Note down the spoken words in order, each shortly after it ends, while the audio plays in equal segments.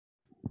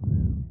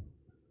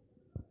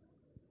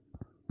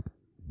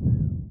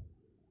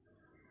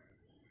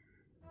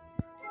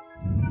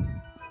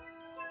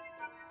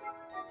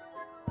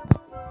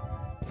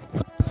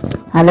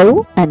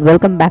Hello and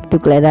welcome back to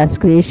Clara's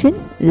Creation.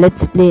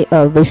 Let's play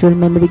a visual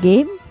memory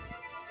game.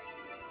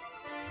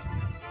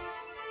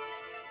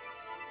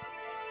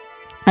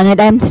 And the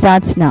time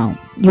starts now.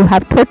 You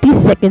have 30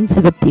 seconds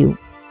with you.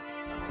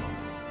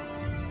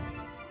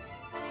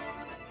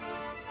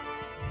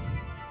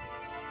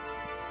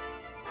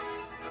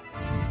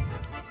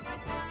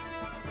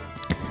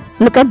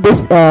 Look at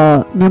these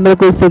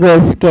numerical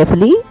figures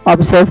carefully,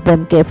 observe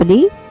them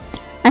carefully,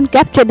 and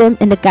capture them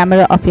in the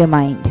camera of your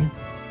mind.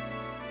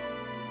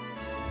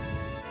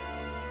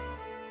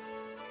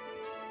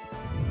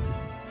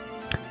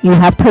 You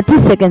have 30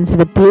 seconds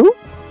with you.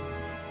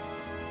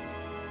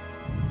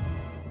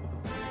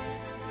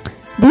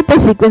 Read the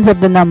sequence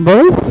of the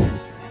numbers.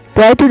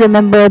 Try to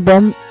remember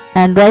them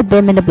and write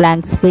them in a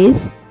blank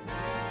space.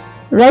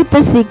 Write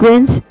the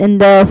sequence in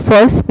the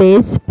first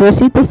space.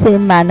 Proceed the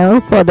same manner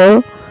for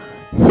the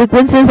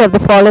sequences of the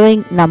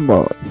following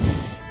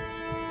numbers.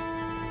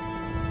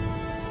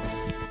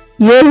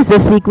 Here is the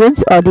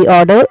sequence or the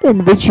order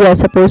in which you are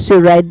supposed to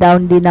write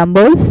down the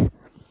numbers.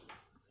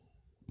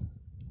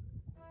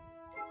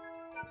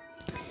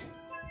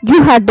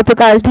 You had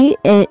difficulty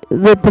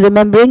with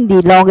remembering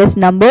the longest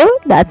number.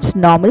 That's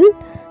normal.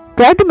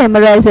 Try to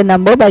memorize a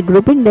number by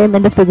grouping them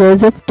in the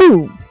figures of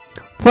 2.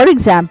 For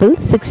example,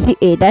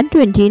 68 and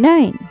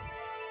 29.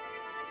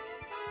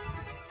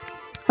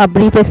 A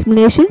brief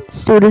explanation.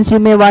 Students, you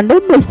may wonder,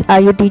 Miss,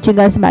 are you teaching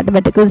us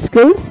mathematical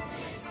skills?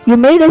 You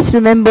made us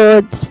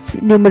remember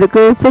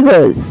numerical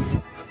figures.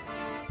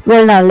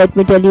 Well, now let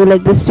me tell you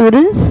like this,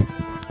 students.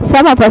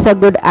 Some of us are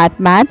good at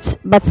maths,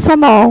 but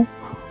somehow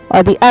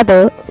or the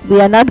other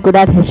we are not good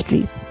at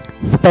history,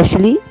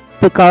 especially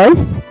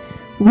because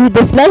we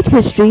dislike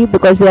history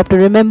because we have to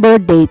remember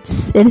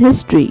dates in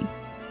history.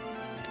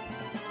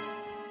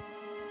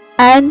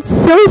 And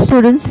so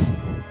students,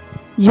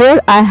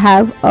 here I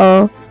have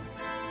a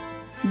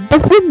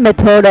different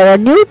method or a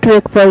new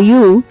trick for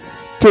you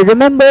to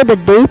remember the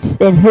dates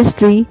in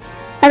history,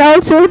 and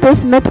also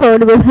this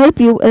method will help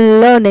you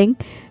in learning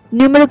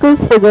numerical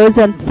figures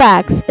and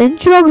facts in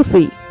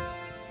geography.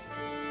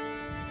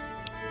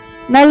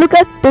 Now look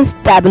at this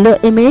tabular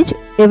image.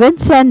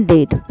 Events and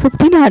date.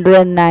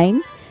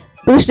 1509,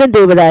 Krishna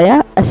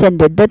Devaraya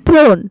ascended the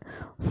throne.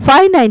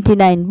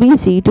 599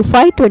 BC to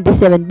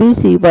 527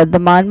 BC,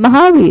 Vardhaman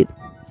Mahavir.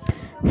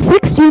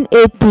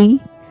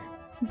 1680,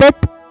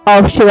 death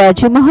of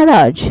Shivaji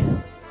Maharaj.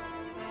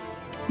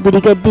 Did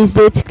you get these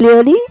dates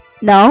clearly?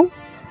 Now,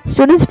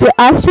 students, if you are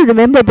asked to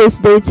remember these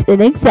dates in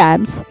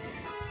exams,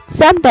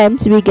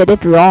 sometimes we get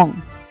it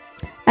wrong.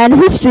 And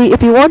history,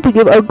 if you want to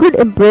give a good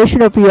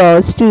impression of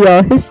yours to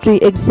your history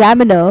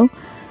examiner,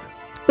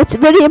 it's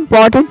very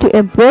important to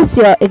impress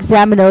your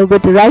examiner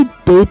with the right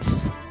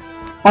dates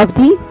of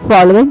the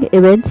following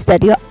events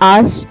that you're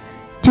asked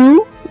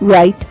to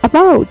write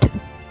about.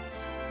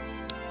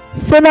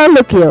 So now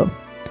look here.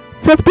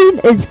 15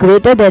 is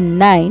greater than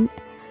 9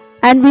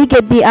 and we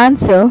get the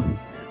answer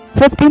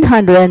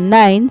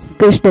 1509,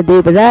 Krishna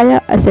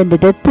Devaraya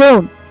ascended the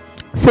throne.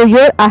 So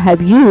here I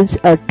have used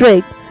a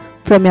trick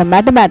from your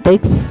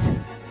mathematics,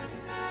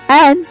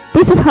 and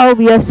this is how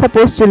we are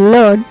supposed to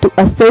learn to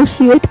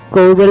associate,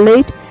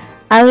 correlate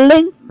and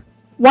link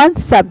one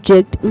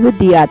subject with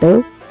the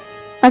other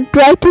and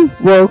try to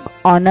work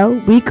on our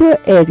weaker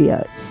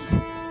areas.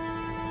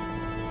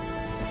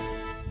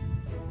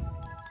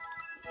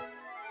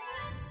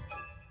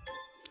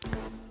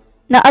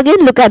 Now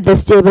again look at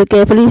this table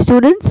carefully,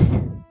 students,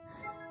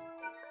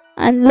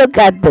 and look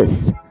at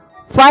this.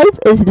 5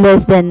 is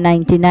less than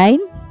 99.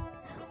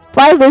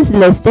 5 is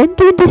less than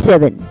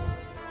 27.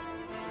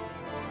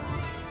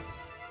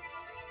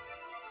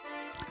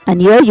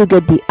 And here you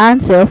get the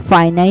answer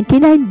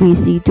 599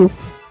 BC to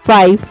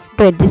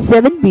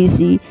 527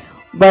 BC,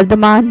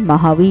 Vardhaman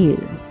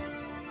Mahavir.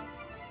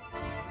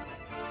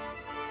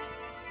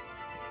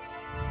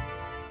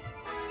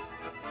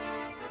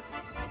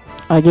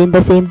 Again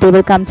the same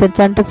table comes in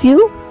front of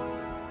you.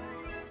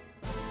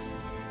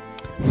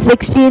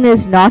 16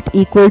 is not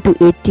equal to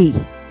 80.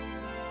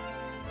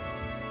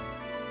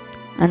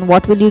 And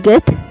what will you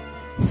get?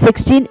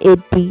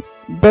 1680,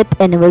 death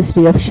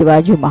anniversary of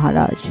Shivaji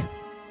Maharaj.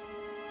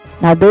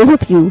 Now those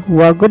of you who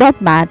are good at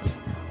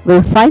maths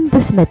will find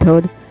this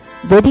method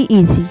very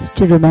easy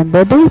to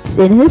remember dates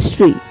in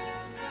history,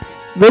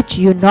 which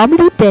you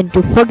normally tend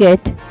to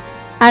forget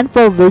and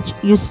for which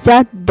you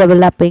start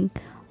developing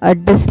a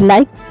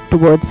dislike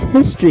towards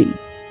history.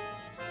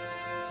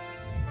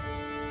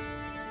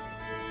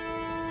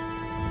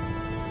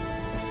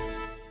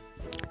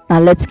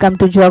 Now let's come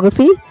to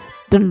geography.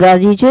 Tundra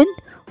region,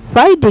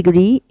 5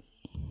 degree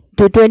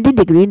to 20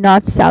 degree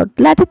north-south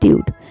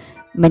latitude.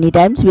 Many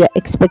times we are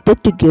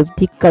expected to give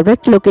the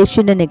correct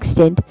location and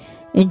extent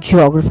in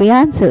geography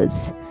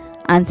answers,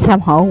 and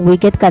somehow we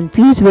get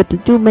confused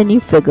with too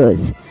many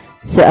figures.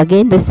 So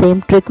again the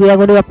same trick we are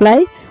going to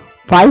apply.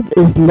 5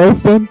 is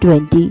less than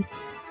 20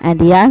 and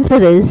the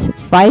answer is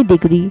 5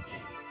 degree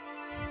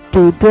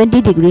to 20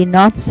 degree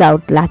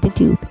north-south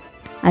latitude,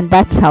 and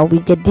that's how we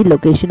get the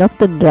location of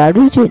Tundra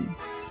region.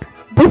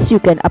 This you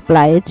can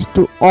apply it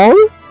to all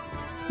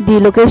the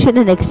location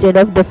and extent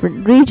of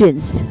different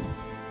regions.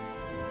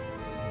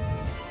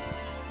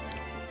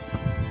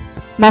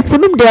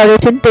 Maximum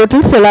duration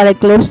total solar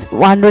eclipse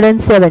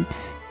 107,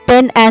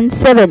 10 and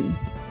 7.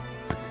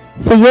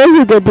 So here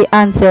you get the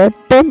answer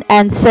 10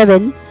 and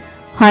 7,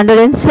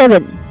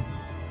 107.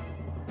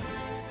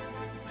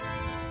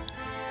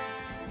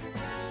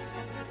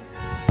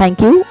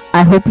 Thank you.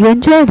 I hope you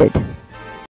enjoyed it.